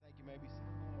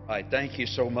All right, thank you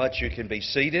so much. You can be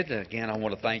seated. Again, I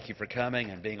want to thank you for coming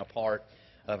and being a part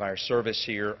of our service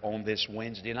here on this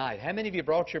Wednesday night. How many of you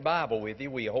brought your Bible with you?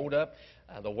 Will you hold up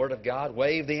the Word of God,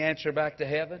 wave the answer back to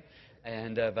heaven?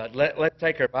 And but let's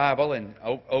take our Bible and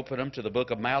open them to the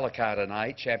book of Malachi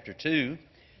tonight, chapter 2.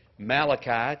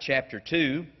 Malachi, chapter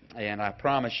 2. And I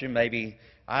promise you, maybe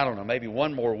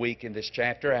one more week in this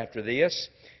chapter after this.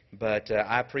 But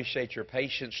I appreciate your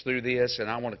patience through this, and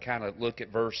I want to kind of look at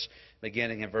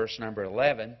beginning in verse number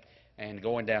 11 and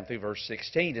going down through verse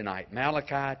 16 tonight.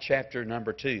 Malachi chapter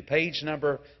number 2, page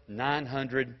number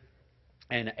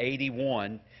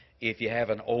 981 if you have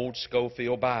an old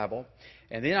Schofield Bible.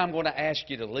 And then I'm going to ask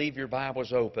you to leave your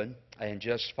Bibles open and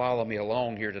just follow me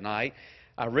along here tonight.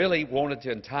 I really wanted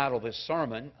to entitle this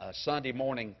sermon Sunday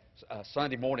morning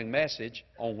message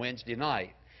on Wednesday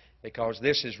night, because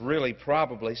this is really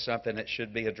probably something that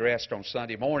should be addressed on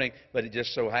Sunday morning, but it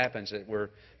just so happens that we're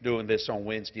doing this on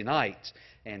Wednesday nights.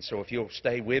 And so if you'll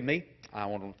stay with me, I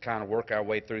want to kind of work our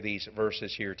way through these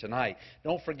verses here tonight.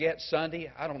 Don't forget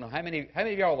Sunday. I don't know, how many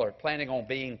of y'all are planning on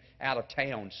being out of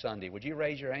town Sunday? Would you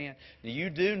raise your hand? You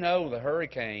do know the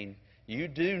hurricane. You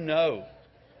do know.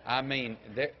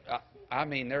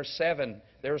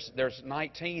 There's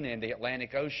 19 in the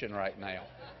Atlantic Ocean right now.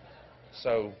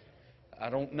 So I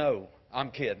don't know.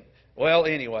 I'm kidding. Well,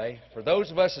 anyway, for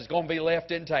those of us that's going to be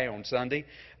left in town Sunday,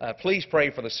 please pray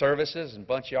for the services, and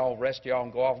rest of y'all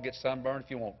and go off and get sunburned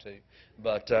if you want to.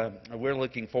 But we're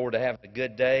looking forward to having a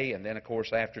good day, and then, of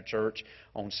course, after church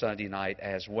on Sunday night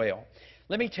as well.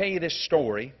 Let me tell you this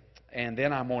story, and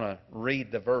then I'm going to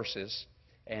read the verses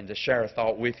and to share a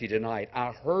thought with you tonight.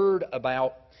 I heard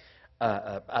about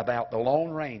the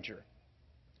Lone Ranger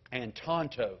and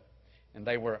Tonto. And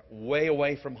they were way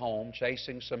away from home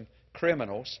chasing some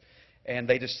criminals. And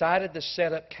they decided to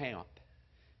set up camp.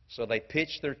 So they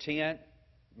pitched their tent,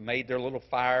 made their little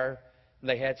fire, and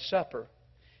they had supper.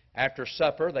 After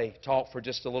supper, they talked for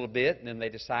just a little bit, and then they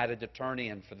decided to turn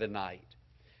in for the night.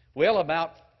 Well,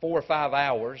 about 4 or 5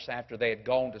 hours after they had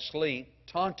gone to sleep,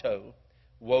 Tonto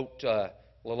woke the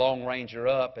Lone Ranger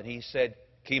up, and he said,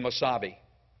 "Kimosabe."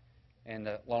 And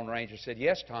the Lone Ranger said,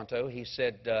 "Yes, Tonto." He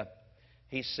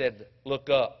said, "Look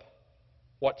up.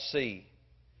 What see?"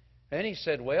 And he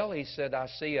said, "I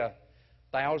see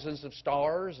thousands of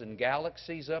stars and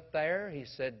galaxies up there." He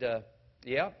said,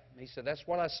 "Yeah." He said, "That's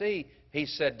what I see." He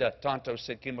said, Tonto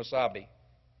said, "Kimosabe."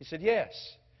 He said,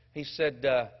 "Yes." He said,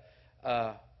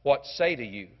 "What say to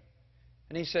you?"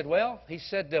 And he said,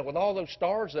 with all those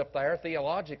stars up there,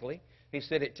 theologically, he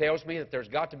said, it tells me that there's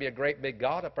got to be a great big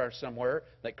God up there somewhere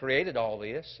that created all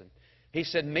this. And he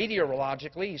said,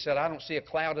 meteorologically, he said, I don't see a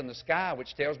cloud in the sky,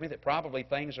 which tells me that probably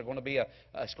things are going to be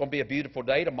it's going to be a beautiful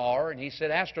day tomorrow. And he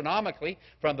said, astronomically,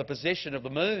 from the position of the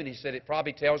moon, he said, it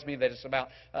probably tells me that it's about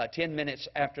 10 minutes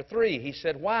after 3. He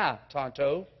said, "Why,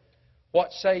 Tonto?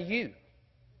 What say you?"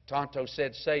 Tonto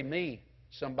said, "Say me,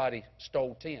 somebody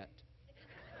stole tent."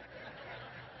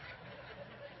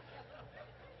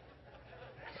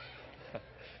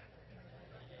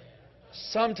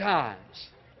 Sometimes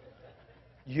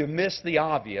you miss the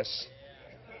obvious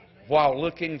while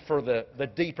looking for the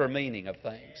deeper meaning of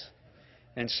things.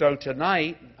 And so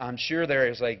tonight, I'm sure there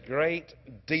is a great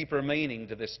deeper meaning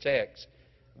to this text,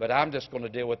 but I'm just going to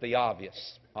deal with the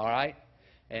obvious, all right?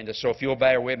 And so if you'll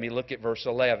bear with me, look at verse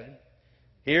 11.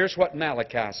 Here's what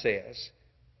Malachi says,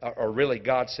 or really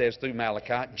God says through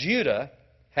Malachi, "Judah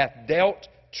hath dealt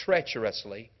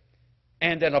treacherously,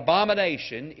 and an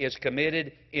abomination is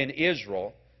committed in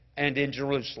Israel and in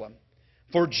Jerusalem.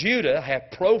 For Judah hath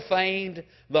profaned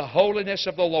the holiness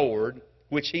of the Lord,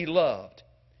 which he loved,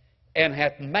 and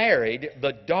hath married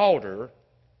the daughter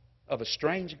of a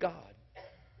strange god.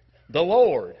 The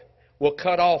Lord will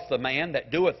cut off the man that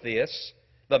doeth this,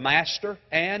 the master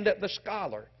and the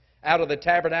scholar, out of the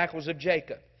tabernacles of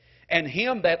Jacob, and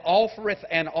him that offereth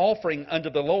an offering unto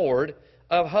the Lord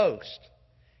of hosts.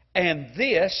 And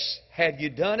this have you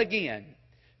done again,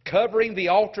 covering the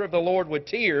altar of the Lord with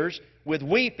tears, with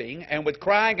weeping, and with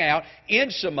crying out,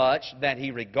 insomuch that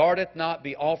he regardeth not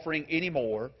the offering any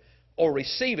more, or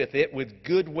receiveth it with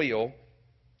good will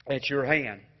at your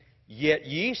hand. Yet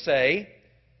ye say,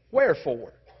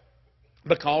 Wherefore?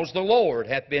 Because the Lord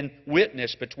hath been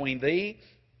witness between thee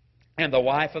and the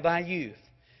wife of thy youth,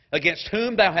 against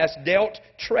whom thou hast dealt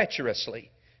treacherously.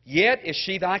 Yet is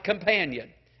she thy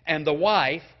companion, and the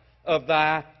wife of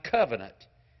thy covenant.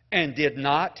 And did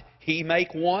not he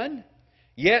make one?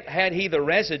 Yet had he the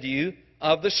residue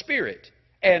of the Spirit.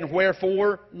 And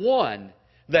wherefore one?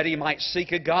 That he might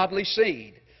seek a godly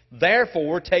seed.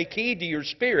 Therefore take heed to your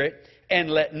spirit, and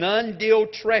let none deal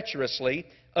treacherously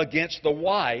against the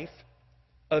wife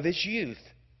of his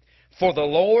youth. For the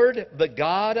Lord, the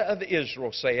God of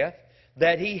Israel, saith,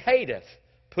 that He hateth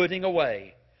putting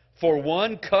away. For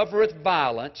one covereth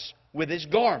violence with his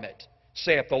garment,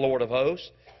 saith the Lord of hosts.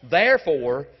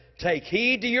 Therefore, take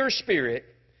heed to your spirit,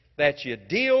 that you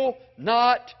deal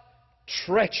not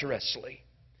treacherously.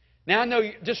 Now, I know,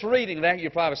 just reading that,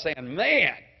 you're probably saying,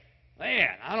 man,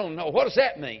 I don't know. What does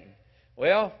that mean?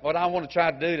 Well, what I want to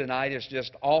try to do tonight is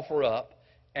just offer up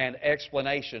an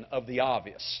explanation of the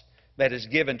obvious that is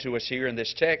given to us here in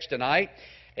this text tonight.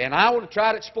 And I want to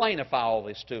try to explainify all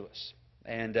this to us.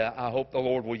 And I hope the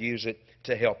Lord will use it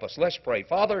to help us. Let's pray.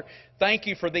 Father, thank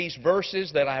You for these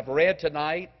verses that I've read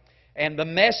tonight and the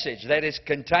message that is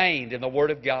contained in the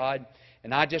Word of God.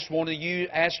 And I just want to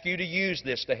ask You to use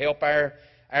this to help our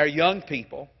young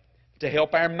people, to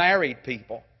help our married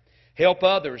people, help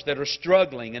others that are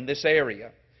struggling in this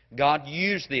area. God,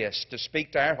 use this to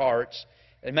speak to our hearts.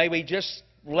 And may we just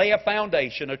lay a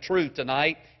foundation of truth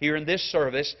tonight here in this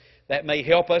service that may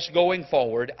help us going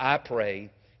forward, I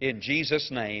pray. In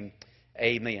Jesus' name,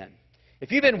 amen.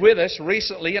 If you've been with us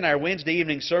recently in our Wednesday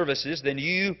evening services, then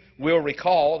you will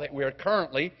recall that we are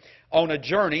currently on a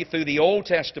journey through the Old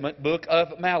Testament book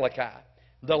of Malachi,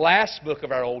 the last book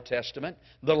of our Old Testament,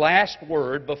 the last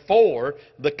word before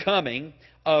the coming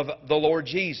of the Lord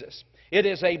Jesus. It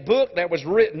is a book that was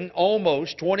written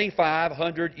almost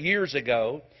 2,500 years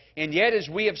ago. And yet, as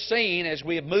we have seen, as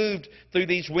we have moved through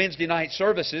these Wednesday night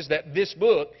services, that this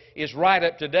book is right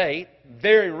up to date,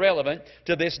 very relevant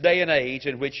to this day and age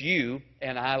in which you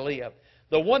and I live.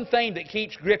 The one thing that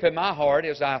keeps gripping my heart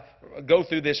as I go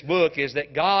through this book is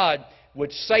that God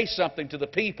would say something to the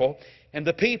people, and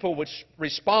the people would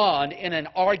respond in an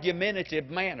argumentative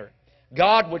manner.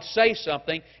 God would say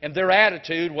something, and their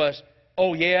attitude was,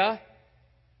 "Oh yeah?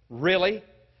 Really?"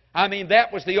 I mean,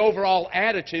 that was the overall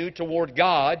attitude toward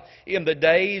God in the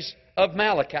days of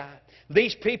Malachi.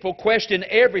 These people questioned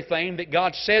everything that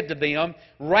God said to them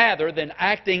rather than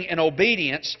acting in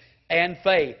obedience and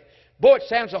faith. Boy, it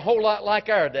sounds a whole lot like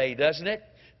our day, doesn't it?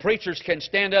 Preachers can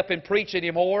stand up and preach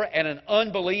anymore, and an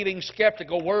unbelieving,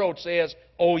 skeptical world says,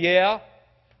 "Oh yeah?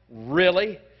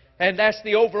 Really?" And that's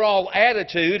the overall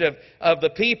attitude of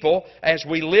the people as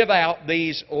we live out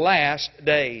these last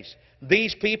days.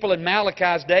 These people in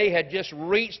Malachi's day had just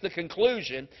reached the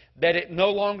conclusion that it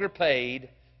no longer paid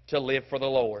to live for the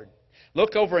Lord.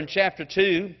 Look over in chapter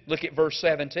 2, look at verse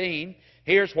 17.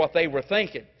 Here's what they were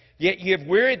thinking. Yet ye have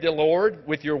wearied the Lord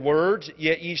with your words,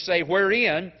 yet ye say,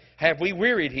 wherein have we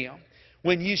wearied Him?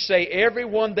 When ye say, every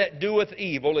one that doeth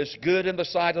evil is good in the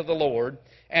sight of the Lord,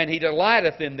 and He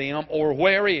delighteth in them, or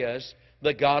where is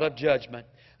the God of judgment?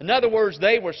 In other words,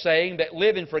 they were saying that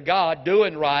living for God,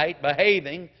 doing right,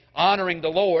 behaving, honoring the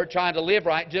Lord, trying to live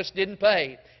right, just didn't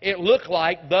pay. It looked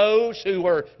like those who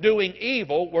were doing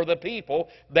evil were the people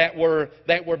that were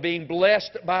being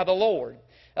blessed by the Lord.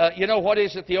 You know, what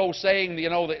is it, the old saying,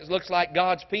 that it looks like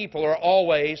God's people are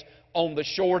always on the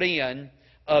short end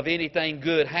of anything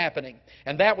good happening.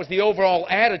 And that was the overall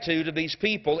attitude of these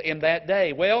people in that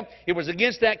day. Well, it was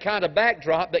against that kind of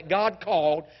backdrop that God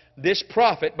called this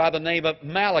prophet by the name of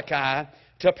Malachi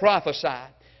to prophesy.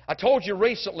 I told you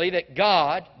recently that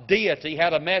God, deity,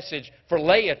 had a message for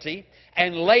laity,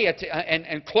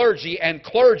 and clergy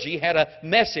had a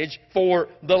message for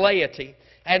the laity.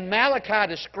 And Malachi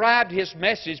described his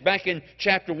message back in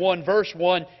chapter 1, verse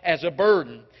 1, as a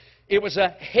burden. It was a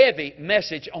heavy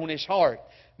message on his heart.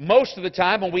 Most of the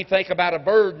time when we think about a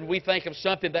burden, we think of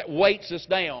something that weights us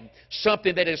down,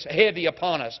 something that is heavy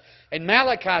upon us. And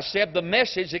Malachi said, the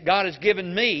message that God has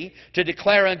given me to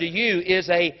declare unto you is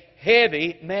a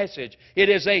heavy message. It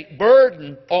is a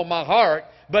burden on my heart,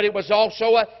 but it was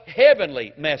also a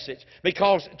heavenly message,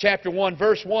 because chapter 1,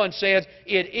 verse 1 says,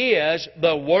 it is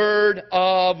the word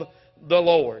of the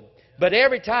Lord. But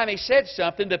every time he said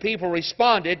something, the people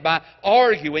responded by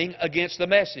arguing against the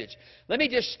message. Let me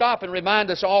just stop and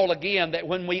remind us all again that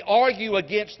when we argue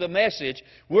against the message,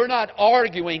 we're not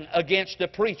arguing against the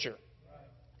preacher.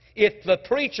 If the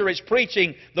preacher is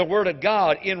preaching the Word of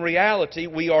God, in reality,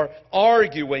 we are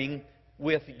arguing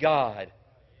with God.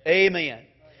 Amen.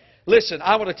 Listen,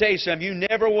 I want to tell you something. You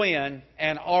never win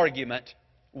an argument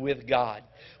with God.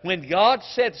 When God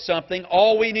said something,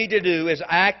 all we need to do is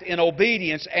act in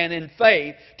obedience and in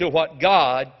faith to what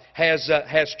God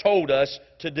has told us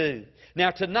to do.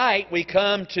 Now, tonight we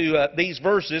come to these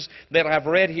verses that I've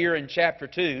read here in chapter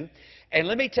 2. And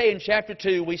let me tell you, in chapter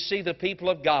 2, we see the people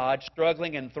of God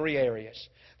struggling in three areas.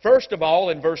 First of all,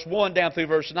 in verse 1 down through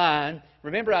verse 9,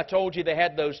 remember I told you they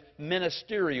had those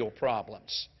ministerial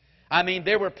problems. I mean,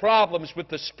 there were problems with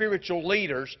the spiritual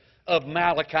leaders of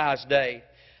Malachi's day.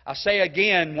 I say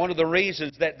again, one of the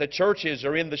reasons that the churches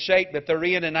are in the shape that they're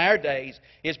in our days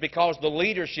is because the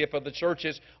leadership of the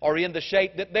churches are in the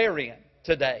shape that they're in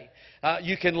today.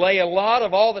 You can lay a lot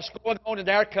of all that's going on in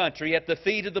our country at the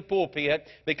feet of the pulpit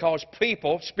because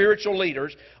people, spiritual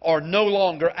leaders, are no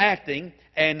longer acting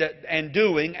and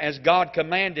doing as God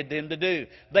commanded them to do.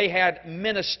 They had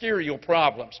ministerial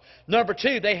problems. Number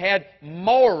two, they had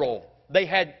moral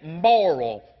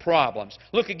problems.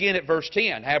 Look again at verse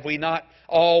 10. Have we not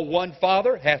all one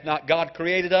Father? Hath not God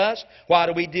created us? Why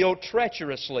do we deal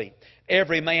treacherously,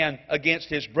 every man against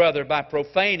his brother, by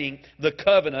profaning the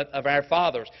covenant of our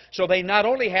fathers? So they not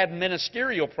only had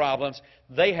ministerial problems,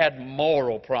 they had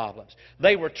moral problems.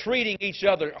 They were treating each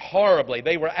other horribly.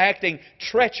 They were acting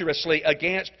treacherously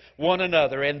against one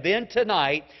another. And then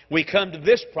tonight, we come to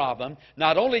this problem.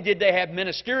 Not only did they have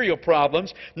ministerial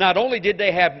problems, not only did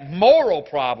they have moral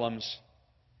problems,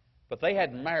 but they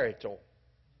had marital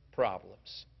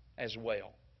problems as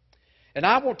well. And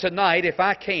I want tonight, if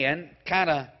I can, kind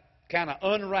of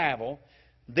unravel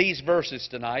these verses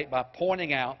tonight by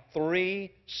pointing out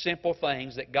three simple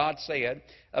things that God said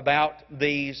about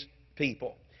these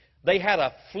people. They had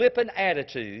a flippant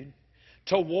attitude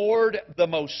toward the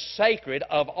most sacred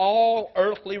of all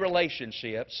earthly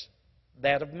relationships,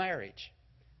 that of marriage.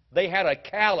 They had a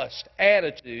calloused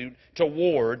attitude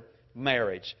toward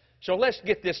marriage. So let's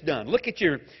get this done. Look at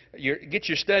get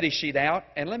your study sheet out,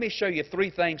 and let me show you three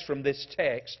things from this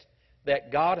text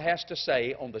that God has to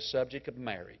say on the subject of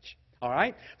marriage. All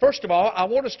right? First of all, I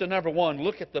want us to, number one,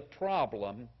 look at the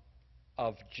problem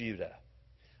of Judah.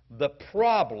 The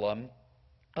problem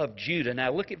of Judah.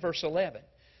 Now look at verse 11.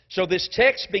 So this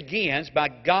text begins by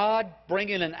God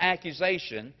bringing an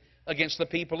accusation against the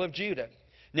people of Judah.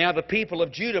 Now the people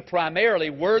of Judah primarily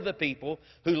were the people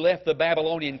who left the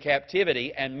Babylonian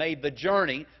captivity and made the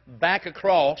journey back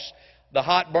across the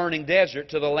hot burning desert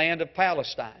to the land of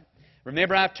Palestine.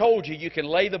 Remember, I've told you, you can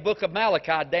lay the book of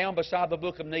Malachi down beside the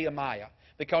book of Nehemiah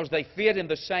because they fit in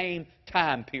the same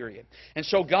time period. And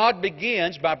so God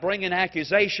begins by bringing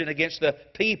accusation against the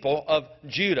people of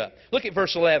Judah. Look at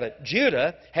verse 11.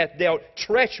 Judah hath dealt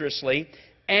treacherously,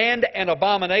 and an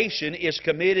abomination is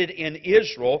committed in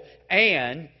Israel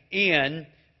and in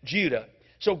Judah.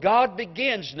 So God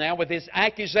begins now with His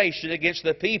accusation against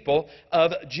the people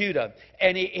of Judah.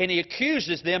 And He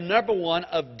accuses them, number one,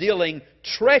 of dealing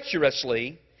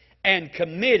treacherously and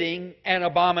committing an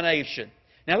abomination.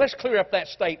 Now let's clear up that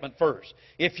statement first.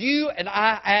 If you and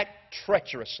I act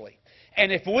treacherously,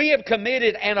 and if we have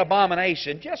committed an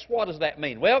abomination, just what does that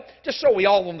mean? Well, just so we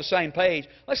all on the same page,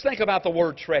 let's think about the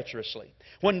word treacherously.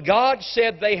 When God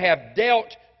said they have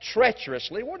dealt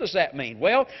treacherously, what does that mean?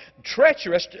 Well,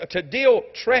 to deal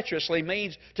treacherously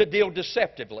means to deal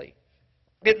deceptively.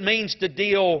 It means to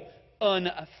deal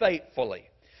unfaithfully.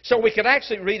 So we could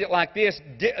actually read it like this: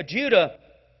 Judah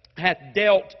hath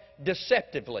dealt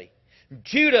deceptively.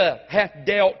 Judah hath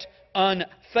dealt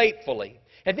unfaithfully.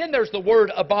 And then there's the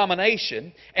word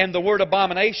abomination, and the word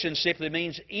abomination simply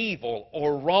means evil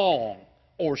or wrong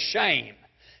or shame.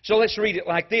 So let's read it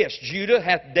like this: Judah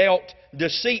hath dealt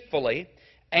deceitfully,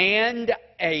 and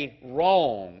a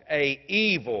wrong, a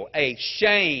evil, a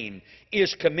shame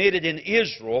is committed in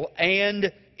Israel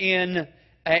and in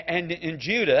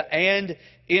Judah and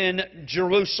in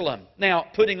Jerusalem. Now,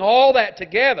 putting all that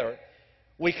together,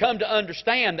 we come to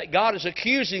understand that God is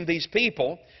accusing these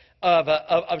people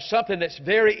of something that's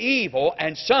very evil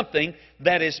and something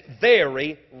that is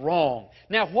very wrong.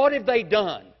 Now, what have they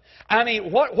done? I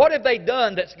mean, what have they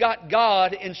done that's got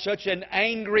God in such an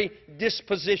angry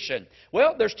disposition?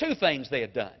 Well, there's two things they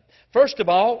had done. First of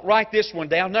all, write this one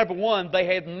down. Number one, they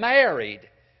had married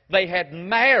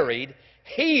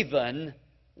heathen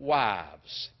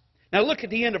wives. Now look at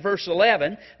the end of verse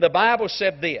 11. The Bible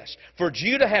said this: For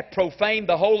Judah hath profaned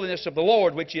the holiness of the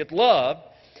Lord, which he hath loved,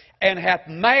 and hath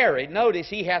married, notice,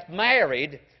 he hath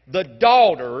married the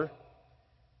daughter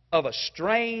of a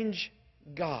strange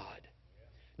god.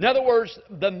 In other words,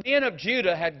 the men of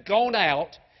Judah had gone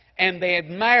out and they had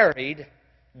married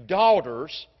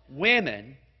daughters,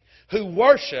 women, who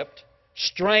worshiped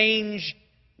strange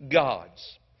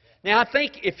gods. Now, I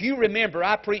think if you remember,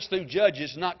 I preached through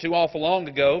Judges not too awful long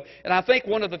ago, and I think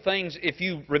one of the things, if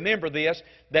you remember this,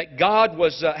 that God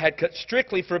had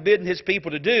strictly forbidden His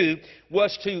people to do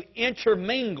was to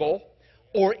intermingle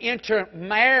or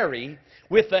intermarry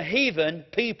with the heathen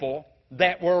people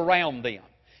that were around them.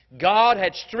 God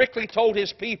had strictly told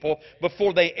His people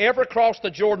before they ever crossed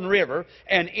the Jordan River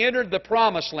and entered the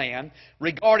Promised Land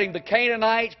regarding the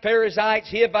Canaanites, Perizzites,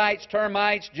 Hivites,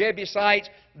 Termites, Jebusites,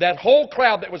 that whole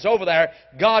crowd that was over there.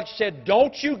 God said,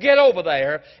 don't you get over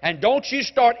there and don't you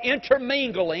start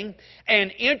intermingling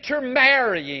and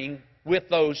intermarrying with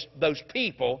those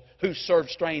people who serve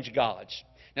strange gods.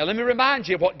 Now let me remind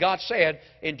you of what God said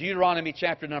in Deuteronomy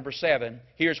chapter number 7.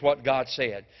 Here's what God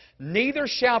said. Neither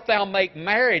shalt thou make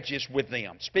marriages with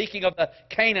them. Speaking of the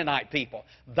Canaanite people.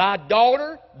 Thy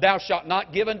daughter thou shalt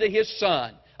not give unto his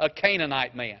son, a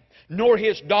Canaanite man. Nor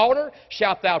his daughter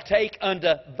shalt thou take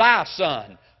unto thy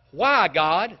son. Why,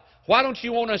 God? Why don't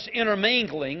you want us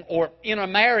intermingling or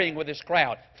intermarrying with this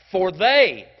crowd? For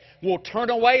they will turn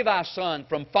away thy son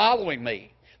from following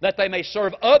me, that they may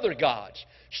serve other gods.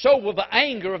 So will the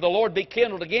anger of the Lord be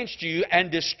kindled against you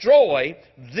and destroy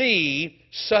thee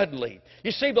suddenly.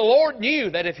 You see, the Lord knew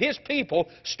that if His people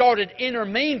started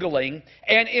intermingling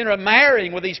and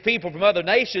intermarrying with these people from other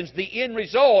nations, the end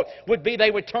result would be they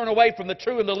would turn away from the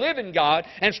true and the living God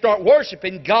and start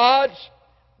worshiping gods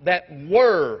that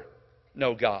were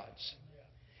no gods.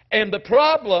 And the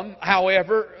problem,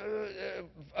 however,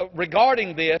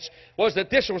 regarding this was that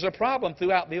this was a problem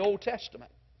throughout the Old Testament.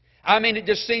 I mean, it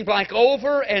just seems like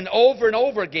over and over and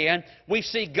over again, we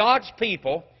see God's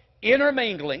people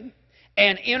intermingling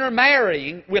and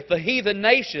intermarrying with the heathen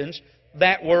nations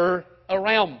that were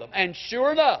around them. And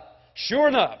sure enough,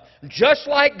 just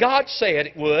like God said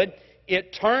it would,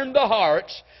 it turned the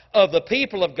hearts of the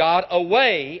people of God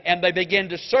away, and they began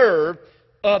to serve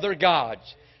other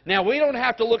gods. Now, we don't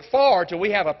have to look far till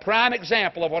we have a prime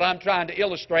example of what I'm trying to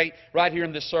illustrate right here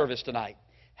in this service tonight.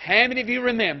 How many of you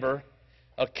remember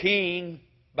a king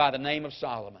by the name of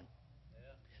Solomon?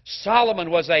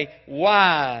 Solomon was a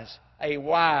wise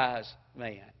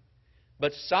man.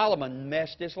 But Solomon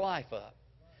messed his life up.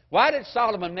 Why did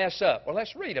Solomon mess up? Well,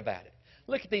 let's read about it.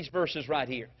 Look at these verses right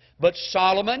here. But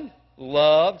Solomon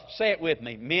loved, say it with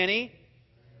me, many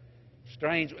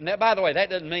strange. Now, by the way, that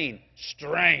doesn't mean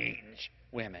strange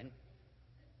women.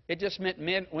 It just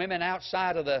meant women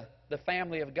outside of the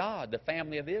family of God, the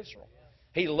family of Israel.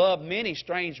 He loved many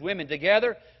strange women,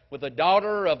 together with the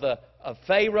daughter of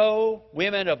Pharaoh,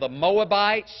 women of the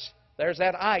Moabites. There's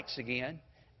that ites again.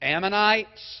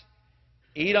 Ammonites,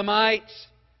 Edomites,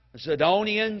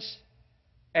 Zidonians,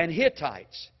 and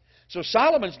Hittites. So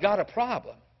Solomon's got a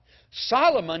problem.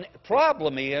 Solomon's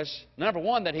problem is, number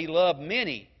one, that he loved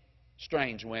many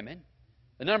strange women.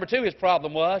 And number two, his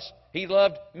problem was he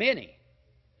loved many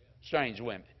strange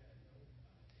women.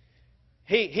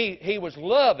 He was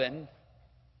loving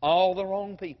all the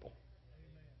wrong people.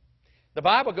 The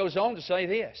Bible goes on to say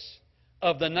this,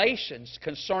 of the nations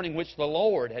concerning which the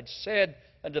Lord had said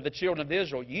unto the children of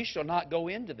Israel, ye shall not go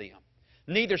into them,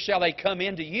 neither shall they come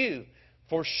into you,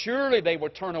 for surely they will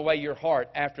turn away your heart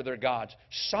after their gods.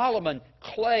 Solomon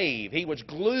clave, he was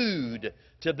glued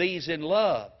to these in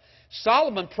love.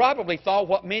 Solomon probably thought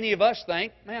what many of us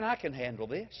think, man, I can handle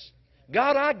this.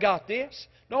 God, I got this.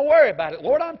 Don't worry about it.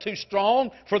 Lord, I'm too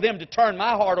strong for them to turn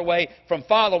my heart away from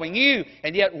following you.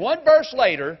 And yet one verse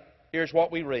later, here's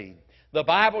what we read. The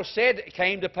Bible said it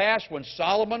came to pass when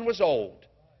Solomon was old.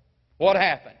 What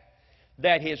happened?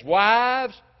 That his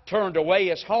wives turned away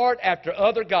his heart after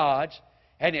other gods,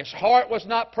 and his heart was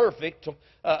not perfect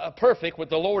with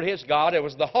the Lord his God. It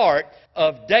was the heart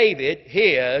of David,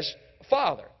 his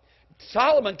father.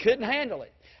 Solomon couldn't handle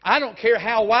it. I don't care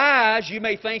how wise you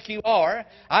may think you are.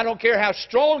 I don't care how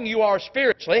strong you are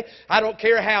spiritually. I don't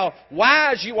care how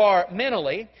wise you are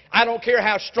mentally. I don't care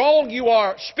how strong you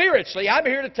are spiritually. I'm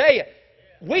here to tell you,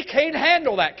 we can't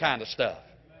handle that kind of stuff.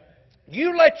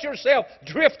 You let yourself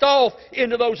drift off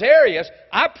into those areas,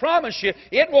 I promise you,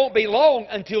 it won't be long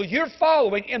until you're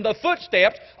following in the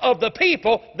footsteps of the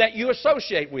people that you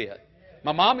associate with.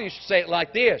 My mom used to say it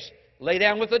like this, lay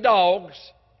down with the dogs,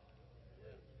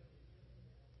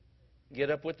 get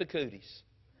up with the cooties,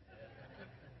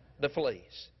 the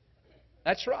fleas.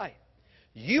 That's right.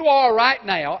 You are right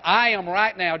now, I am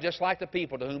right now, just like the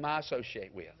people to whom I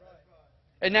associate with.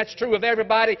 And that's true of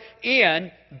everybody in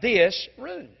this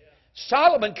room.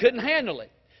 Solomon couldn't handle it.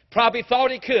 Probably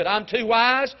thought he could. I'm too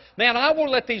wise. Man, I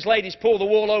won't let these ladies pull the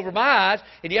wool over my eyes.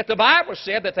 And yet the Bible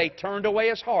said that they turned away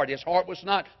his heart. His heart was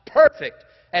not perfect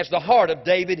as the heart of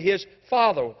David, his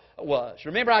father, was.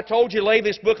 Remember I told you, lay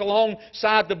this book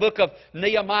alongside the book of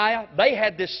Nehemiah? They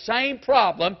had this same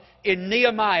problem in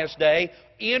Nehemiah's day,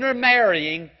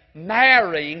 marrying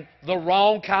the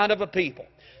wrong kind of a people.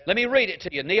 Let me read it to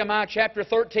you. Nehemiah chapter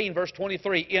 13, verse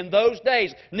 23. In those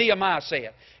days, Nehemiah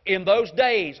said, in those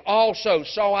days also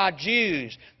saw I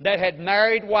Jews that had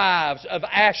married wives of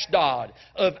Ashdod,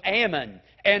 of Ammon,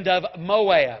 and of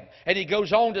Moab. And he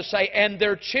goes on to say, and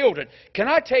their children. Can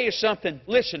I tell you something?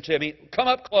 Listen to me. Come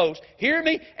up close. Hear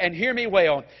me and hear me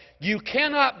well. You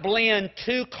cannot blend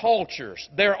two cultures.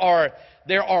 There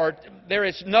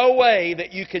is no way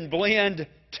that you can blend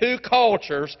two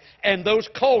cultures and those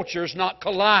cultures not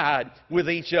collide with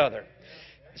each other.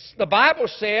 The Bible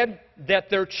said that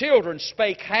their children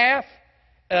spake half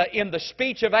in the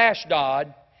speech of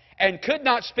Ashdod and could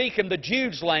not speak in the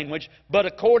Jews' language, but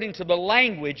according to the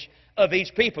language of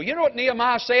these people. You know what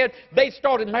Nehemiah said? They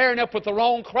started marrying up with the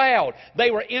wrong crowd.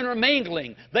 They were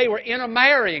intermingling. They were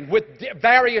intermarrying with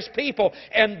various people.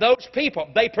 And those people,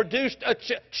 they produced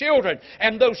children.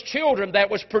 And those children that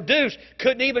was produced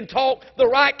couldn't even talk the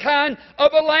right kind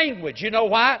of a language. You know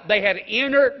why? They had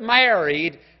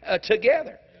intermarried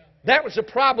together. That was a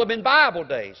problem in Bible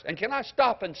days. And can I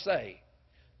stop and say,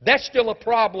 that's still a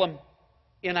problem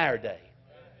in our day.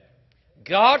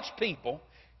 God's people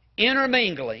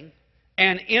intermingling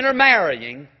and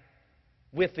intermarrying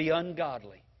with the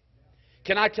ungodly.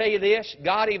 Can I tell you this?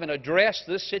 God even addressed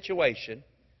this situation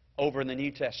over in the New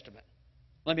Testament.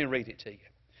 Let me read it to you.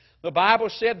 The Bible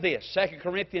said this, 2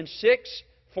 Corinthians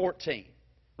 6:14.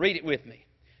 Read it with me.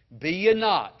 Be ye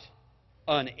not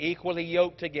unequally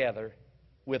yoked together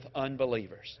with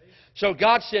unbelievers. So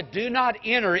God said, do not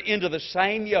enter into the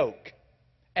same yoke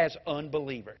as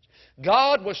unbelievers.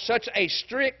 God was such a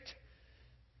strict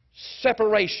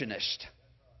separationist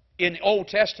in the Old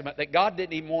Testament that God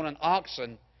didn't even want an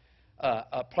oxen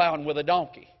plowing with a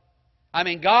donkey. I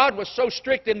mean, God was so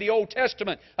strict in the Old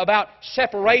Testament about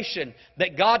separation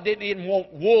that God didn't even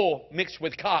want wool mixed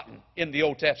with cotton in the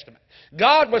Old Testament.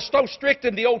 God was so strict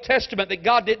in the Old Testament that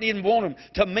God didn't even want them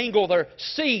to mingle their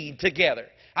seed together.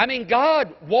 I mean,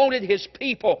 God wanted His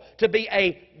people to be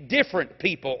a different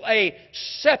people, a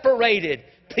separated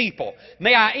people.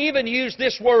 May I even use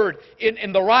this word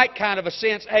in the right kind of a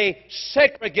sense, a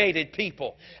segregated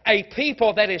people. A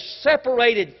people that is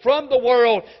separated from the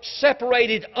world,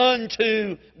 separated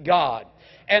unto God.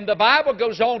 And the Bible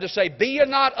goes on to say, be ye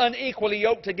not unequally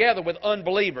yoked together with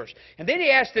unbelievers. And then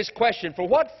he asks this question, for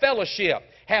what fellowship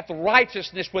hath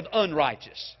righteousness with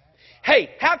unrighteous?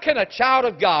 Hey, how can a child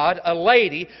of God, a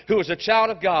lady who is a child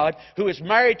of God, who is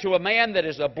married to a man that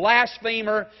is a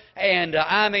blasphemer and,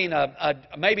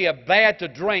 maybe a bad to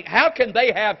drink, how can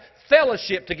they have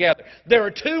fellowship together? There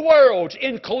are two worlds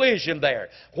in collision there.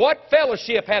 What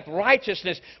fellowship hath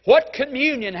righteousness? What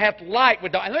communion hath light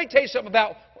with darkness? And let me tell you something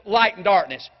about light and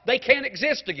darkness. They can't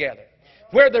exist together.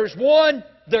 Where there's one,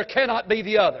 there cannot be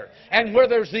the other. And where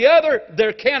there's the other,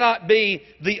 there cannot be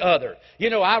the other. You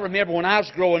know, I remember when I was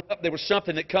growing up, there was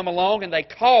something that come along and they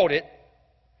called it,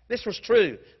 this was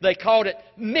true, they called it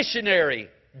missionary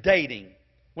dating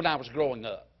when I was growing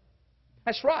up.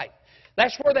 That's right.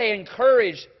 That's where they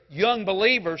encouraged young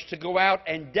believers to go out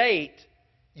and date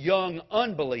young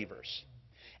unbelievers.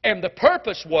 And the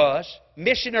purpose was,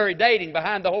 missionary dating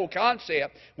behind the whole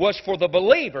concept, was for the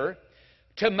believer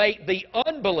to make the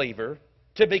unbeliever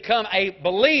to become a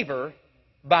believer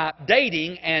by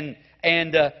dating and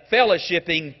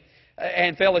fellowshipping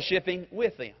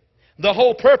with them. The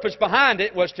whole purpose behind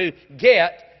it was to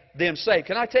get them saved.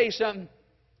 Can I tell you something?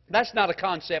 That's not a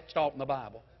concept taught in the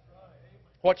Bible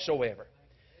whatsoever.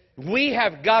 We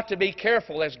have got to be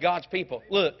careful as God's people.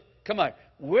 Look, come on,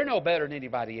 we're no better than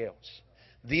anybody else.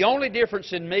 The only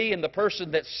difference in me and the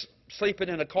person that's sleeping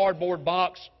in a cardboard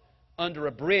box under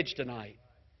a bridge tonight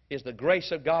is the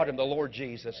grace of God and the Lord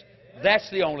Jesus. That's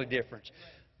the only difference.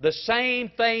 The same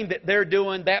thing that they're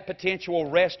doing, that potential will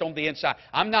rest on the inside.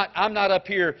 I'm not up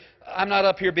here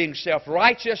being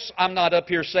self-righteous. I'm not up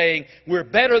here saying we're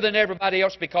better than everybody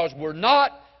else, because we're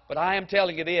not. But I am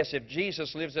telling you this, if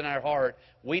Jesus lives in our heart,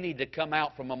 we need to come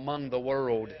out from among the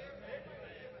world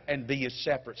and be a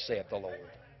separate, saith the Lord.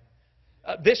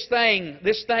 This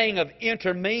thing of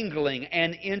intermingling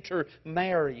and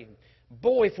intermarrying.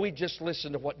 Boy, if we just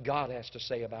listen to what God has to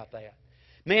say about that.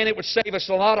 Man, it would save us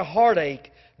a lot of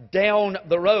heartache down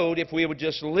the road if we would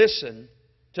just listen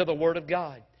to the Word of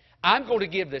God. I'm going to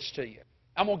give this to you.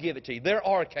 I'm going to give it to you. There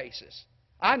are cases,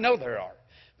 I know there are,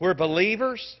 where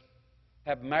believers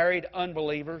have married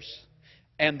unbelievers,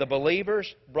 and the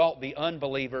believers brought the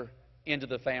unbeliever into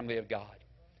the family of God.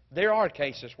 There are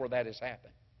cases where that has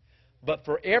happened. But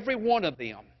for every one of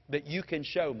them that you can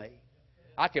show me,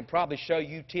 I can probably show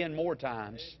you 10 more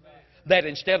times that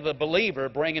instead of the believer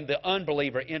bringing the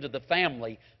unbeliever into the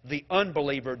family, the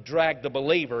unbeliever dragged the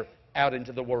believer out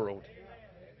into the world.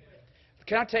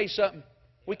 Can I tell you something?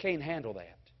 We can't handle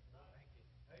that.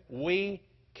 We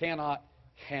cannot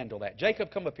handle that.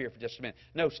 Jacob, come up here for just a minute.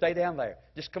 No, stay down there.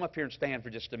 Just come up here and stand for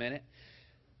just a minute.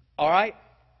 All right?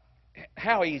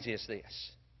 How easy is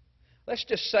this? Let's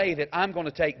just say that I'm going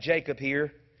to take Jacob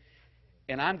here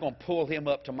and I'm going to pull him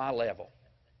up to my level.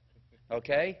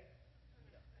 Okay?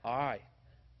 All right.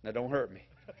 Now, don't hurt me.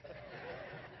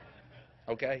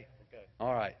 Okay?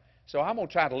 All right. So I'm going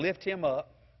to try to lift him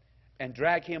up and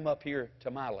drag him up here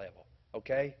to my level.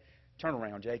 Okay? Turn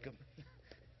around, Jacob.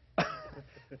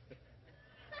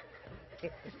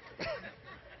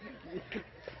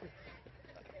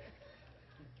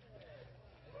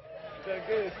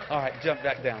 All right, jump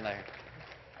back down there.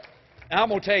 Now, I'm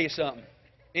going to tell you something.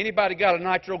 Anybody got a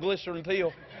nitroglycerin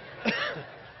pill?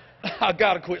 I've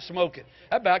got to quit smoking.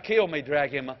 That about killed me,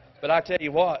 drag him up. But I tell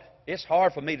you what, it's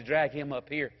hard for me to drag him up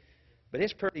here. But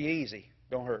it's pretty easy.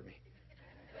 Don't hurt me.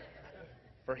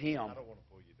 For him. I don't want to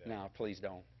pull you down. No, please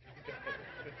don't.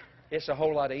 It's a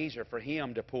whole lot easier for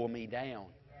him to pull me down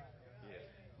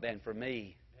than for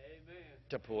me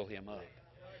to pull him up.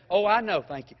 Oh, I know,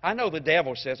 thank you. I know the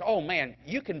devil says, oh, man,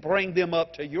 you can bring them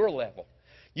up to your level.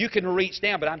 You can reach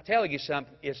down, but I'm telling you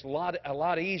something, it's a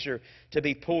lot easier to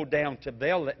be pulled down to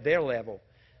their level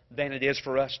than it is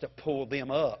for us to pull them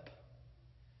up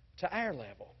to our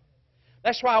level.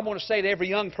 That's why I want to say to every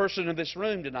young person in this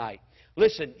room tonight,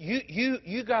 listen,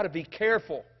 you got to be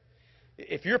careful.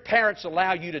 If your parents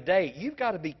allow you to date, you've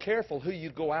got to be careful who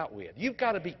you go out with. You've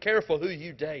got to be careful who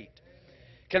you date.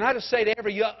 Can I just say to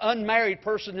every unmarried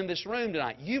person in this room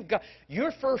tonight,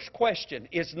 your first question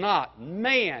is not,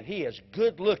 man, he is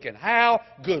good looking. How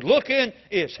good looking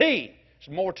is he?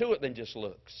 There's more to it than just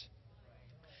looks.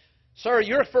 Sir,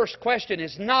 your first question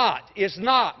is not,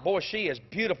 boy, she is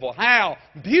beautiful. How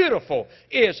beautiful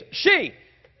is she?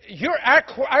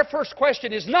 Our first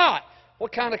question is not,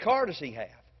 what kind of car does he have?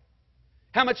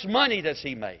 How much money does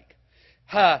he make?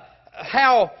 What's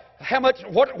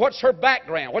her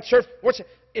background?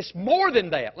 It's more than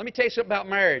that. Let me tell you something about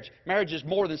marriage. Marriage is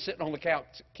more than sitting on the couch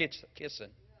kissing.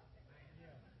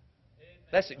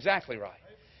 That's exactly right.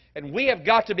 And we have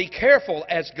got to be careful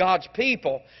as God's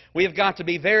people. We have got to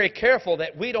be very careful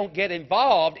that we don't get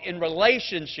involved in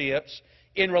relationships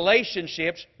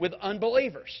with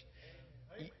unbelievers.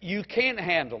 You can't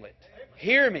handle it.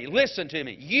 Hear me. Listen to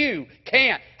me. You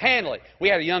can't handle it. We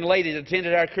had a young lady that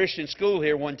attended our Christian school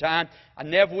here one time. I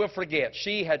never will forget.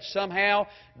 She had somehow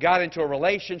got into a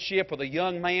relationship with a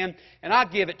young man, and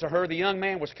I'd give it to her. The young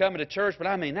man was coming to church, but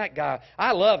I mean, that guy,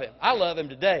 I love him. I love him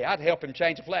today. I'd help him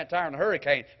change a flat tire in a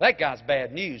hurricane. That guy's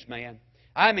bad news, man.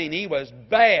 I mean, he was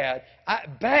bad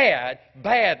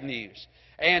news.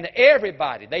 And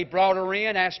everybody, they brought her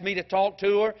in, asked me to talk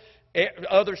to her.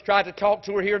 Others tried to talk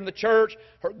to her here in the church.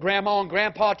 Her grandma and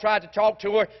grandpa tried to talk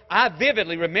to her. I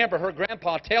vividly remember her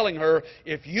grandpa telling her,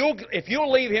 if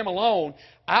you'll leave him alone,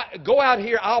 go out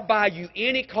here, I'll buy you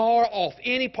any car off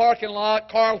any car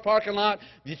parking lot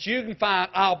that you can find.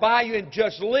 I'll buy you, and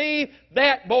just leave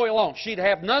that boy alone. She'd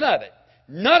have none of it.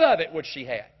 None of it would she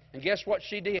have. And guess what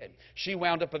she did? She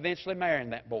wound up eventually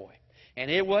marrying that boy.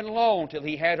 And it wasn't long till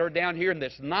he had her down here in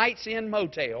this Night's Inn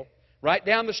motel, right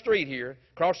down the street here,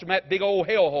 across from that big old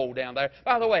hellhole down there.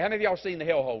 By the way, how many of y'all seen the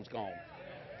hellhole's gone?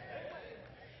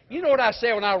 You know what I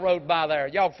said when I rode by there?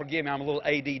 Y'all forgive me, I'm a little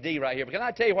ADD right here. But can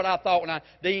I tell you what I thought when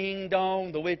ding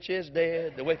dong, the witch is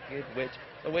dead, the wicked witch,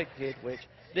 the wicked witch,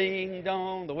 ding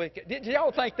dong, the wicked. Did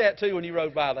y'all think that too when you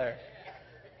rode by there?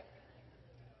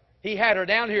 He had her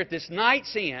down here at this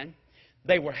Night's Inn.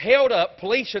 They were held up.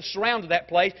 Police had surrounded that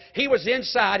place. He was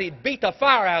inside. He beat the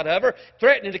fire out of her,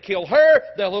 threatening to kill her,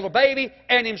 the little baby,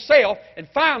 and himself. And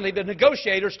finally, the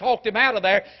negotiators talked him out of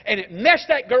there, and it messed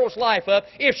that girl's life up.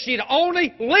 If she'd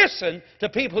only listened to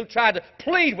people who tried to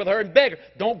plead with her and beg her,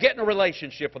 don't get in a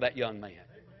relationship with that young man.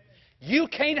 You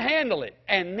can't handle it,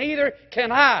 and neither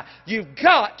can I. You've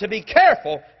got to be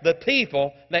careful the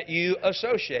people that you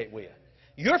associate with.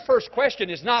 Your first question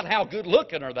is not how good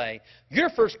looking are they. Your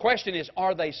first question is,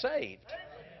 are they saved?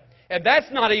 And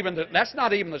that's not even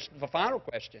the final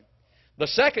question. The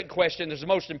second question is the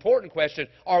most important question.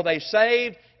 Are they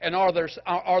saved, and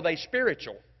are they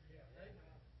spiritual?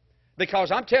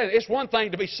 Because I'm telling you, it's one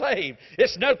thing to be saved.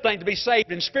 It's another thing to be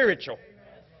saved and spiritual.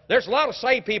 There's a lot of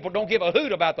saved people who don't give a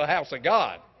hoot about the house of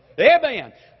God.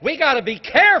 Amen. We got to be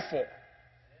careful.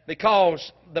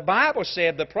 Because the Bible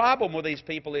said the problem with these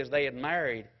people is they had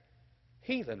married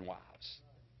heathen wives.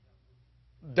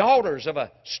 Daughters of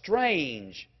a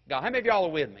strange God. How many of y'all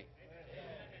are with me?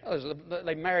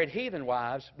 They married heathen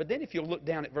wives. But then if you look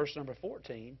down at verse number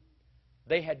 14,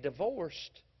 they had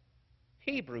divorced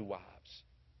Hebrew wives.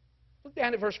 Look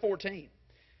down at verse 14.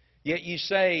 Yet you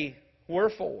say,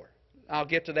 Wherefore? I'll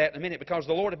get to that in a minute. Because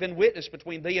the Lord hath been witness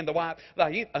between thee and the wife thy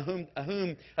youth,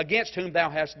 against whom thou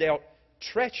hast dealt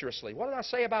treacherously. What did I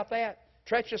say about that?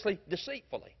 Treacherously,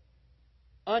 deceitfully,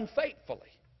 unfaithfully.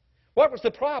 What was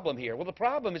the problem here? Well, the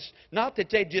problem is not that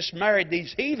they just married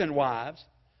these heathen wives.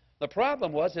 The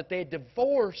problem was that they had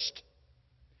divorced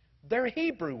their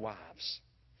Hebrew wives.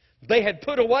 They had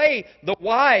put away the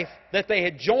wife that they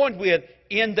had joined with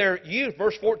in their youth.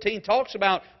 Verse 14 talks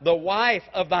about the wife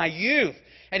of thy youth.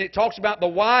 And it talks about the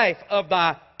wife of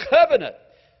thy covenant.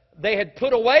 They had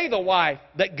put away the wife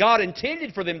that God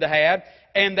intended for them to have,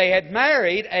 and they had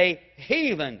married a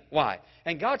heathen wife.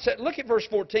 And God said, look at verse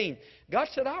 14. God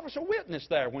said, I was a witness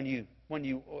there when you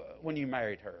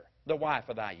married her, the wife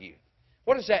of thy youth.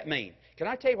 What does that mean? Can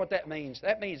I tell you what that means?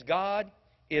 That means God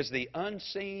is the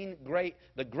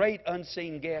great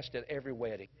unseen guest at every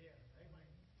wedding.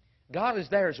 God is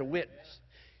there as a witness.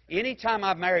 Anytime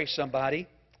I marry somebody,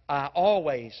 I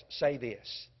always say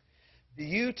this. Do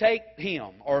you take him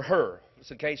or her, as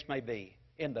the case may be,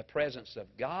 in the presence of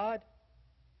God,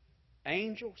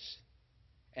 angels,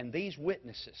 and these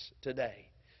witnesses today?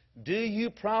 Do you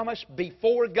promise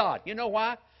before God? You know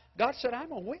why? God said,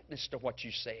 I'm a witness to what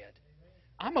you said.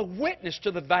 I'm a witness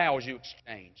to the vows you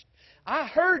exchanged. I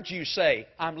heard you say,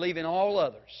 I'm leaving all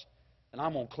others, and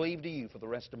I'm going to cleave to you for the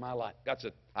rest of my life. God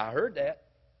said, I heard that.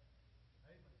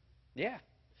 Yeah.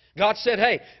 God said,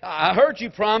 hey, I heard you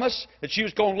promise that you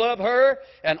was going to love her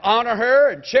and honor her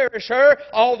and cherish her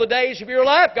all the days of your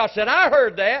life. God said, I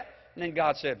heard that. And then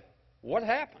God said, what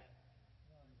happened?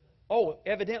 Oh,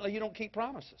 evidently you don't keep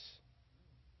promises.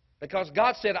 Because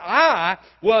God said, I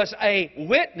was a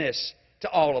witness to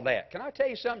all of that. Can I tell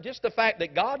you something? Just the fact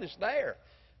that God is there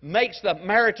makes the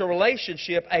marital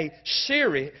relationship a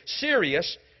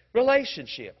serious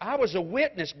relationship. I was a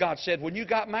witness, God said, when you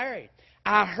got married.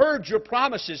 I heard your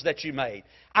promises that you made.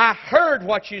 I heard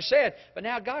what you said. But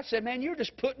now God said, man, you're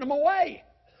just putting them away.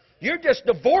 You're just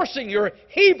divorcing your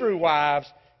Hebrew wives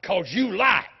because you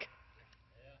like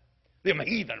them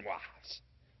heathen wives.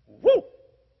 Woo!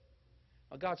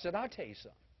 Well, God said, I'll tell you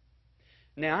something.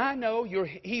 Now, I know your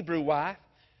Hebrew wife,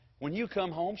 when you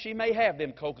come home, she may have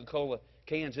them Coca-Cola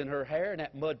cans in her hair and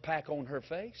that mud pack on her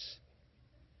face.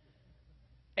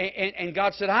 And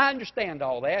God said, I understand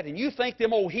all that. And you think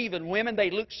them old heathen women, they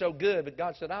look so good. But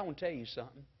God said, I want to tell you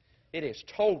something. It is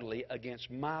totally against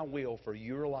my will for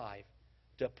your life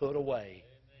to put away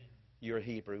your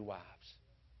Hebrew wives.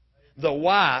 The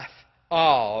wife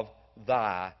of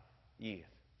thy youth.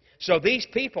 So these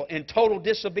people, in total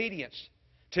disobedience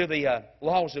to the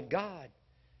laws of God,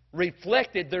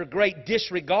 reflected their great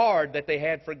disregard that they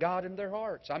had for God in their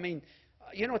hearts. I mean,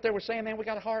 you know what they were saying? Man, we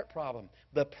got a heart problem.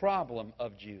 The problem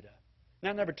of Judah.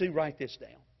 Now, number 2, write this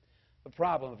down. The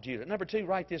problem of Judah. Number 2,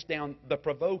 write this down. The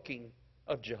provoking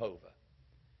of Jehovah.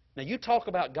 Now, you talk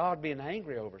about God being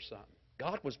angry over something.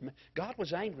 God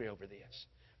was angry over this.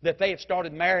 That they had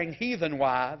started marrying heathen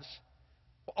wives,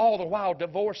 all the while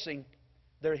divorcing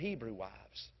their Hebrew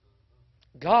wives.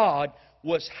 God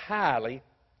was highly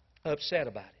upset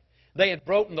about it. They had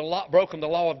broken the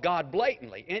law of God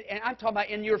blatantly. And I'm talking about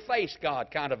in your face, God,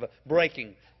 kind of a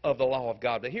breaking of the law of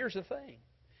God. But here's the thing.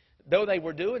 Though they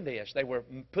were doing this, they were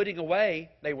putting away,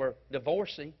 they were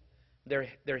divorcing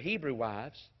their Hebrew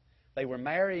wives. They were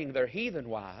marrying their heathen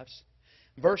wives.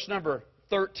 Verse number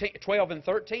 12 and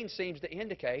 13 seems to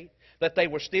indicate that they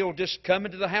were still just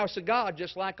coming to the house of God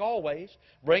just like always,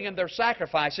 bringing their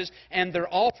sacrifices and their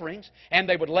offerings, and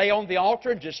they would lay on the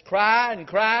altar and just cry and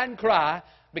cry and cry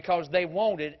because they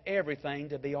wanted everything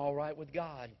to be all right with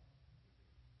God.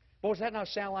 Boy, does that not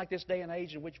sound like this day and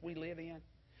age in which we live in?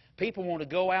 People want to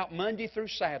go out Monday through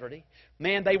Saturday.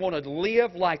 Man, they want to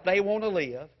live like they want to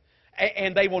live.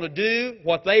 And they want to do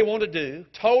what they want to do.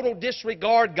 Total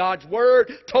disregard God's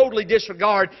Word. Totally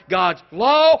disregard God's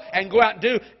law. And go out and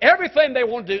do everything they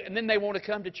want to do. And then they want to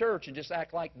come to church and just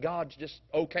act like God's just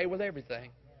okay with everything.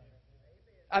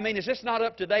 I mean, is this not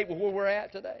up to date with where we're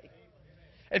at today?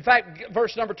 In fact,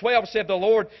 verse number 12 said the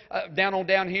Lord,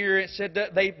 down here, it said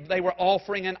that they were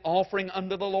offering an offering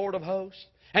unto the Lord of hosts.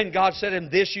 And God said,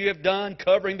 and this you have done,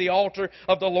 covering the altar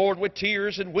of the Lord with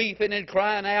tears and weeping and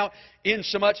crying out.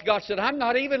 Insomuch God said, I'm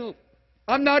not even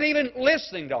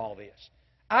listening to all this.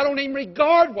 I don't even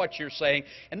regard what you're saying.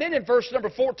 And then in verse number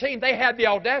 14, they had the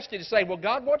audacity to say, well,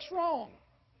 God, what's wrong?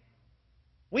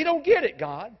 We don't get it,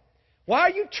 God. Why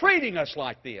are you treating us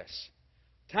like this?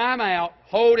 Time out,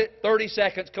 hold it, 30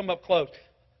 seconds, come up close.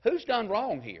 Who's done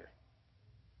wrong here?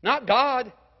 Not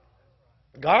God.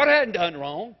 God hadn't done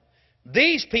wrong.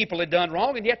 These people had done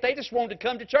wrong, and yet they just wanted to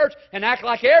come to church and act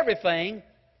like everything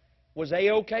was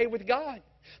A-OK with God.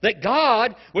 That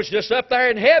God was just up there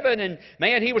in heaven, and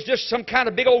man, He was just some kind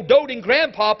of big old doting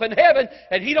grandpapa in heaven,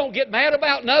 and He don't get mad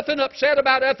about nothing, upset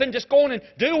about nothing. Just go on and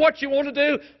do what you want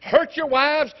to do, hurt your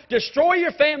wives, destroy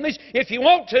your families if you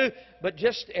want to, but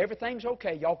just everything's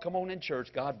okay. Y'all come on in church.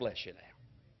 God bless you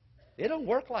now. It don't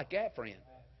work like that, friend.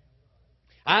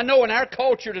 I know in our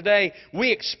culture today,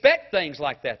 we expect things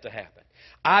like that to happen.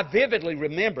 I vividly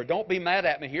remember, don't be mad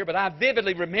at me here, but I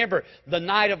vividly remember the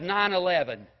night of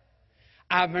 9/11.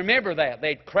 I remember that.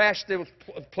 They'd crashed those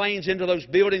planes into those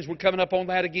buildings. We're coming up on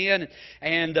that again.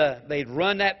 And they'd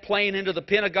run that plane into the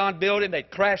Pentagon building.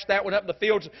 They'd crashed that one up in the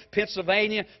fields of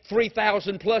Pennsylvania.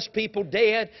 3,000 plus people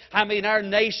dead. I mean, our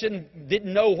nation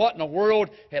didn't know what in the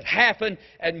world had happened.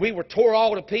 And we were tore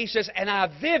all to pieces. And I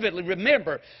vividly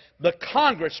remember the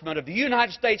congressman of the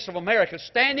United States of America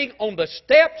standing on the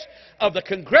steps of the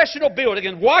Congressional building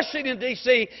in Washington,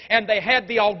 D.C., and they had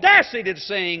the audacity to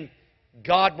sing,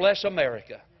 God Bless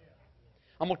America.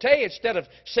 I'm going to tell you, instead of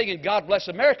singing God Bless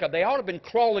America, they ought to have been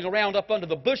crawling around up under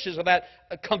the bushes of that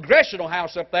congressional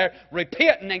house up there,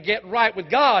 repenting and getting right with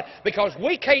God, because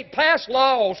we can't pass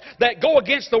laws that go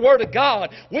against the Word of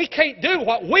God. We can't do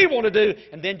what we want to do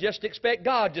and then just expect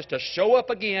God just to show up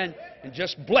again and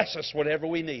just bless us whatever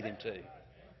we need Him to.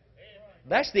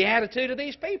 That's the attitude of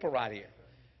these people right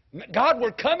here. God,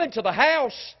 we're coming to the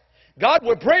house. God,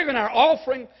 we're bringing our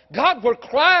offering. God, we're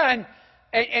crying.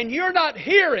 And you're not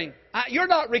hearing, you're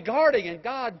not regarding, and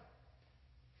God,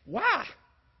 why?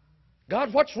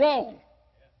 God, what's wrong?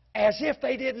 As if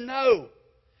they didn't know.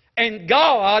 And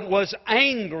God was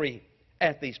angry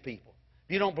at these people.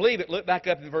 If you don't believe it, look back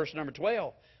up in verse number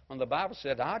 12, when the Bible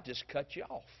said, I'll just cut you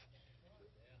off.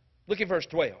 Look at verse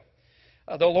 12.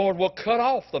 The Lord will cut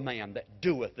off the man that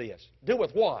doeth this.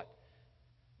 Doeth what?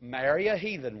 Marry a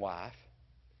heathen wife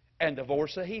and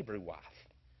divorce a Hebrew wife.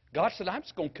 God said, I'm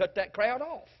just going to cut that crowd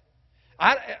off.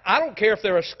 I don't care if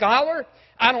they're a scholar.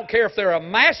 I don't care if they're a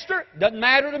master. Doesn't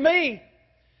matter to me.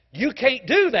 You can't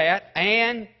do that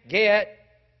and get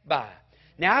by.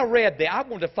 Now, I read that. I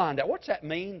wanted to find out, what's that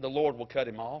mean, the Lord will cut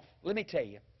him off? Let me tell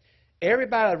you.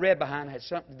 Everybody I read behind had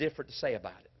something different to say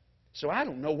about it. So I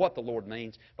don't know what the Lord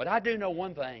means, but I do know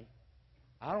one thing.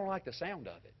 I don't like the sound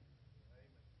of it.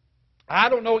 I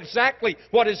don't know exactly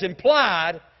what is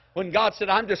implied when God said,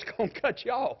 I'm just going to cut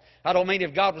you off. I don't mean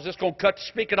if God was just going to cut the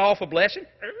spigot off a blessing.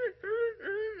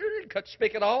 Cut the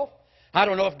spigot off. I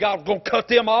don't know if God was going to cut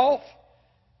them off.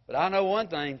 But I know one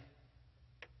thing.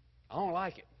 I don't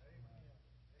like it.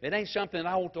 It ain't something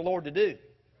I want the Lord to do.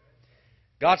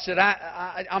 God said,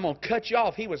 I'm going to cut you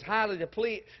off. He was highly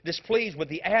displeased with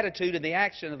the attitude and the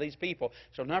action of these people.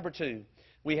 So number 2,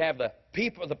 we have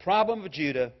the problem of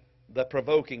Judah, the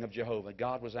provoking of Jehovah.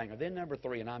 God was angry. Then number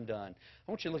 3, and I'm done.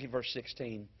 I want you to look at verse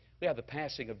 16. We have the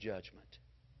passing of judgment.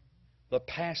 The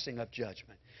passing of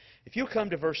judgment. If you come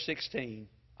to verse 16,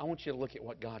 I want you to look at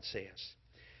what God says.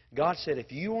 God said,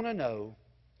 if you want to know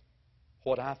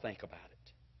what I think about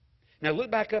it. Now look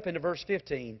back up into verse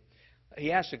 15.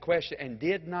 He asked the question, and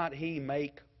did not He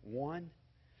make one?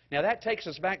 Now that takes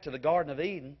us back to the Garden of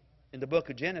Eden in the book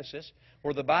of Genesis,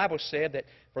 where the Bible said that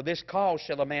for this cause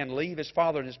shall a man leave his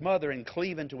father and his mother and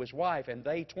cleave unto his wife, and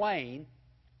they twain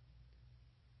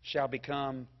shall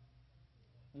become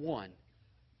one.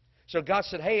 So God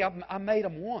said, hey, I made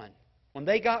them one. When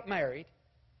they got married,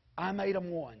 I made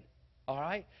them one. All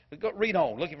right? Go, read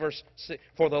on. Look at verse 6.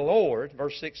 For the Lord,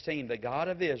 verse 16, the God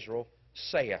of Israel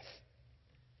saith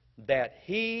that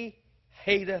He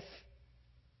hateth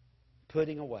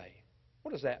putting away.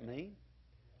 What does that mean?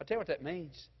 I'll tell you what that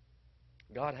means.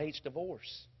 God hates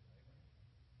divorce.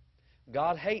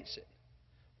 God hates it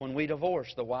when we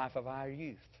divorce the wife of our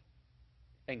youth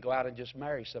and go out and just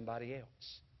marry somebody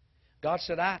else. God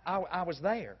said, I was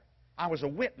there. I was a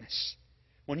witness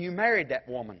when you married that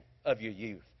woman of your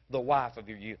youth, the wife of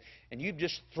your youth, and you've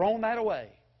just thrown that away.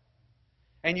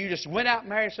 And you just went out and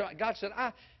married somebody. God said,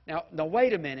 Now,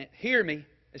 wait a minute. Hear me.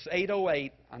 It's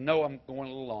 8:08. I know I'm going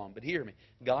a little long, but hear me.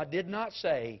 God did not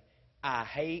say, I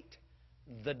hate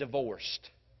the divorced.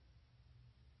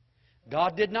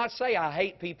 God did not say, I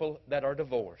hate people that are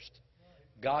divorced.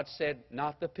 God said,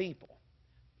 not the people,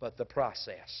 but the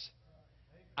process.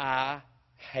 I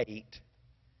hate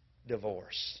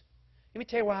divorce. Let me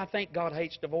tell you why I think God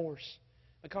hates divorce.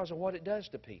 Because of what it does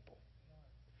to people.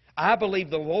 I believe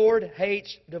the Lord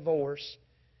hates divorce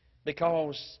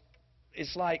because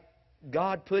it's like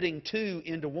God putting two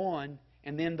into one,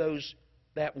 and then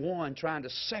that one trying to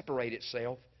separate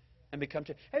itself and become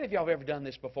two. Have any of y'all ever done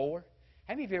this before?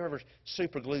 Have any of you ever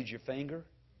superglued your finger?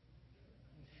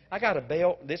 I got a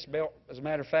belt. This belt, as a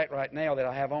matter of fact, right now that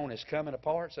I have on is coming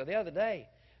apart. So the other day,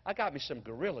 I got me some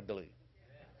Gorilla Glue.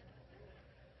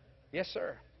 Yes,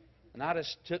 sir. And I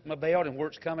just took my belt, and where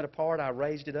it's coming apart, I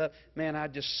raised it up. Man, I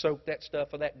just soaked that stuff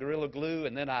with that Gorilla Glue,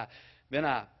 and then I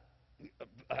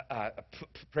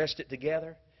pressed it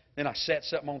together. Then I set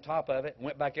something on top of it,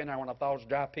 went back in there when I thought it was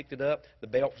dry, picked it up. The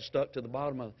belt was stuck to the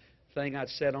bottom of the thing I'd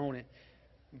set on it.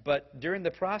 But during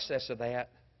the process of that,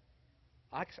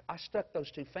 I stuck those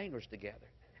two fingers together.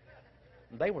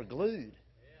 They were glued.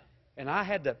 And I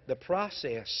had the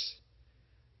process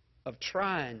of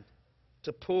trying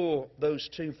to pull those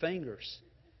two fingers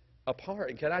apart.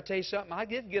 And can I tell you something? I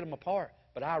did get them apart,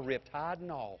 but I ripped hide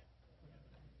and all.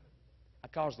 I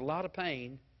caused a lot of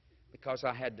pain because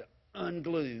I had to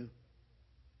unglue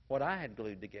what I had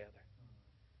glued together.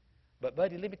 But,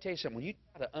 buddy, let me tell you something. When you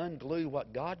try to unglue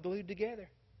what God glued together,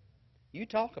 you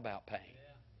talk about pain.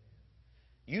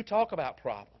 You talk about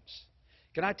problems.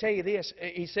 Can I tell you this?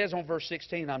 He says on verse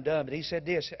 16, I'm done, but he said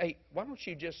this, hey, why don't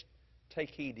you just take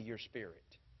heed to your spirit?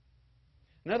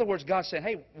 In other words, God said,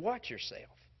 hey, watch yourself.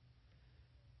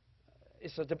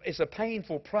 It's a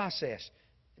painful process.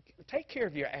 Take care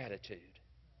of your attitude.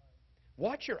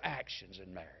 Watch your actions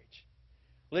in marriage.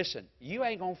 Listen, you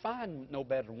ain't going to find no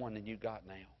better one than you got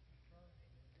now.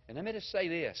 And let me just say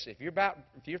this. If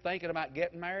you're thinking about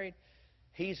getting married,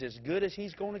 he's as good as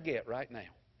he's going to get right now.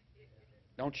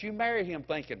 Don't you marry him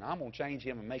thinking, I'm going to change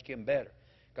him and make him better.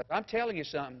 Because I'm telling you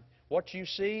something, what you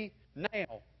see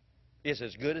now is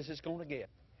as good as it's going to get.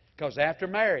 Because after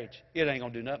marriage, it ain't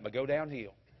going to do nothing but go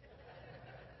downhill.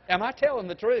 Am I telling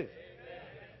the truth?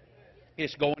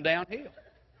 It's going downhill.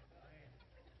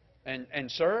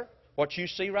 And sir, what you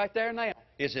see right there now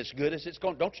is as good as it's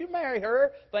going. Don't you marry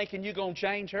her thinking you're going to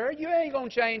change her. You ain't going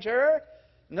to change her.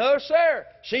 No, sir.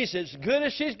 She's as good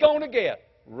as she's going to get.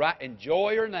 Right?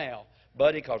 Enjoy her now,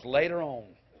 buddy, because later on.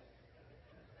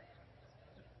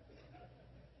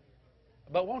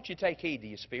 But won't you take heed to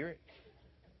your spirit?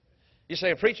 You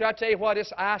say, preacher, I tell you what,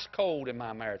 it's ice cold in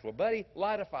my marriage. Well, buddy,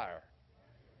 light a fire.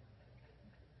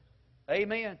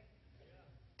 Amen.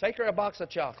 Take her a box of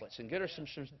chocolates and get her some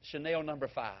Chanel No.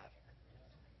 5.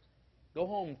 Go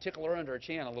home and tickle her under her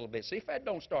chin a little bit. See if that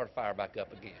don't start a fire back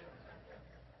up again.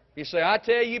 You say, I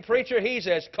tell you, preacher, he's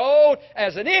as cold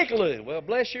as an igloo. Well,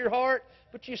 bless your heart,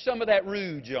 put you some of that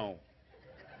rouge on.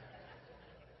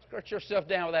 Skirt yourself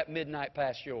down with that midnight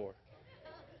pasteur.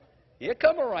 You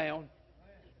come around.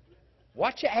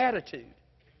 Watch your attitude.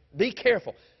 Be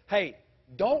careful. Hey,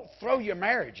 don't throw your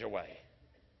marriage away.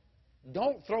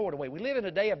 Don't throw it away. We live in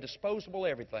a day of disposable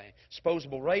everything.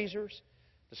 Disposable razors,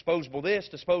 disposable this,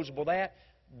 disposable that.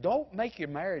 Don't make your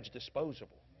marriage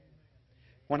disposable.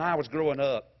 When I was growing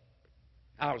up,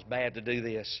 I was bad to do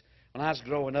this. When I was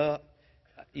growing up,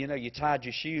 you know, you tied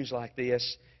your shoes like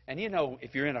this. And, you know,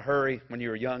 if you're in a hurry when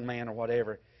you're a young man or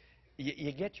whatever,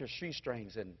 you get your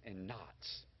shoestrings in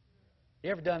knots. You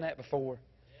ever done that before?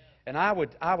 And I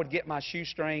would get my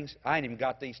shoestrings. I ain't even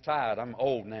got these tied. I'm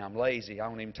old now. I'm lazy. I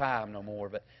don't even tie them no more.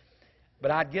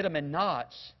 But I'd get them in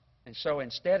knots. And so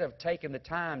instead of taking the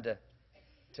time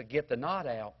to get the knot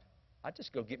out, I'd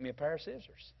just go get me a pair of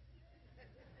scissors.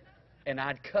 And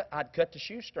I'd cut the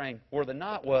shoestring where the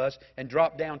knot was and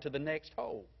drop down to the next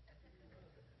hole.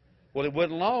 Well, it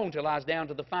wasn't long till I was down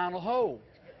to the final hole.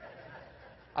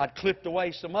 I'd clipped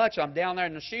away so much, I'm down there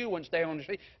and the shoe wouldn't stay on the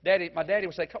shoe. My daddy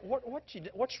would say,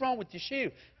 what's wrong with your shoe?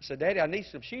 I said, Daddy, I need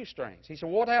some shoestrings. He said,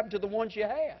 what happened to the ones you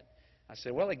had? I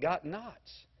said, well, they got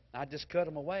knots. I just cut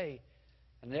them away.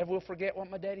 I never will forget what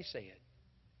my daddy said.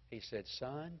 He said,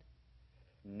 son,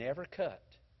 never cut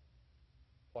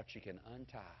what you can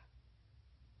untie.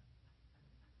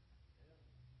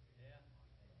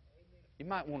 You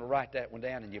might want to write that one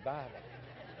down in your Bible.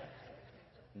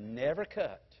 Never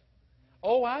cut.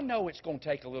 Oh, I know it's going to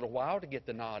take a little while to get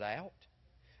the knot out.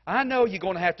 I know you're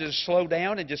going to have to slow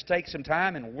down and just take some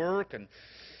time and work.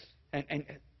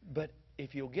 But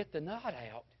if you'll get the knot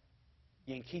out,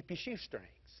 you can keep your shoestrings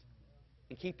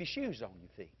and keep your shoes on your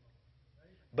feet.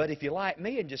 But if you're like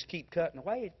me and just keep cutting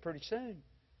away, pretty soon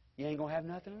you ain't going to have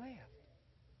nothing left.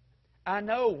 I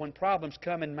know when problems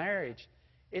come in marriage,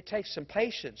 it takes some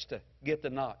patience to get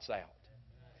the knots out.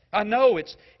 I know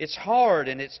it's hard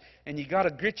and you got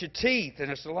to grit your teeth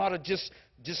and it's a lot of just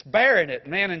bearing it,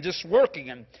 man, and just working.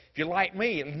 And if you're like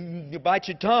me, you bite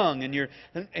your tongue and you're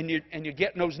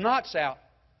getting those knots out.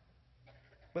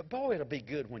 But boy, it'll be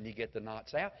good when you get the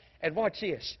knots out. And watch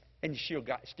this, and you still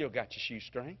got your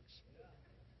shoestrings.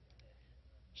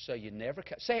 So you never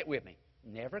cut. Say it with me.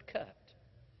 Never cut.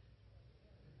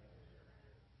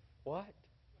 What?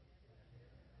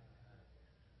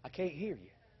 I can't hear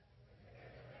you.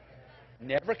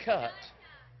 Never cut.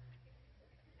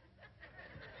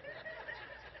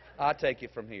 I'll take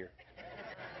it from here.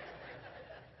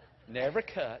 Never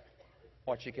cut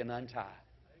what you can untie.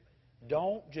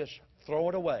 Don't just throw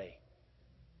it away.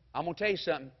 I'm going to tell you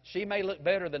something. She may look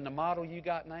better than the model you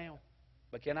got now,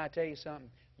 but can I tell you something?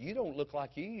 You don't look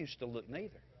like you used to look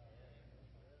neither.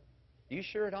 You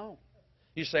sure don't.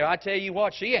 You say, I tell you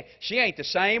what, she ain't the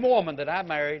same woman that I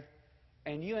married,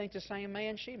 and you ain't the same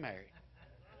man she married.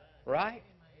 Right?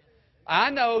 I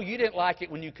know you didn't like it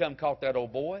when you come caught that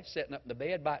old boy sitting up in the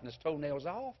bed biting his toenails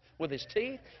off with his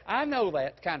teeth. I know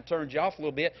that kind of turns you off a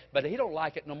little bit, but he don't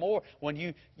like it no more when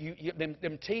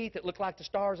them teeth that look like the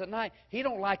stars at night. He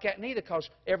don't like that neither, because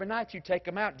every night you take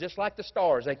them out just like the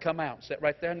stars. They come out and sit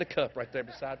right there in the cup right there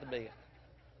beside the bed.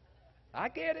 I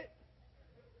get it,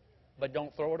 but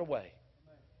don't throw it away.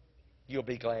 You'll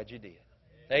be glad you did.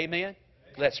 Amen?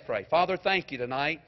 Let's pray. Father, thank you tonight.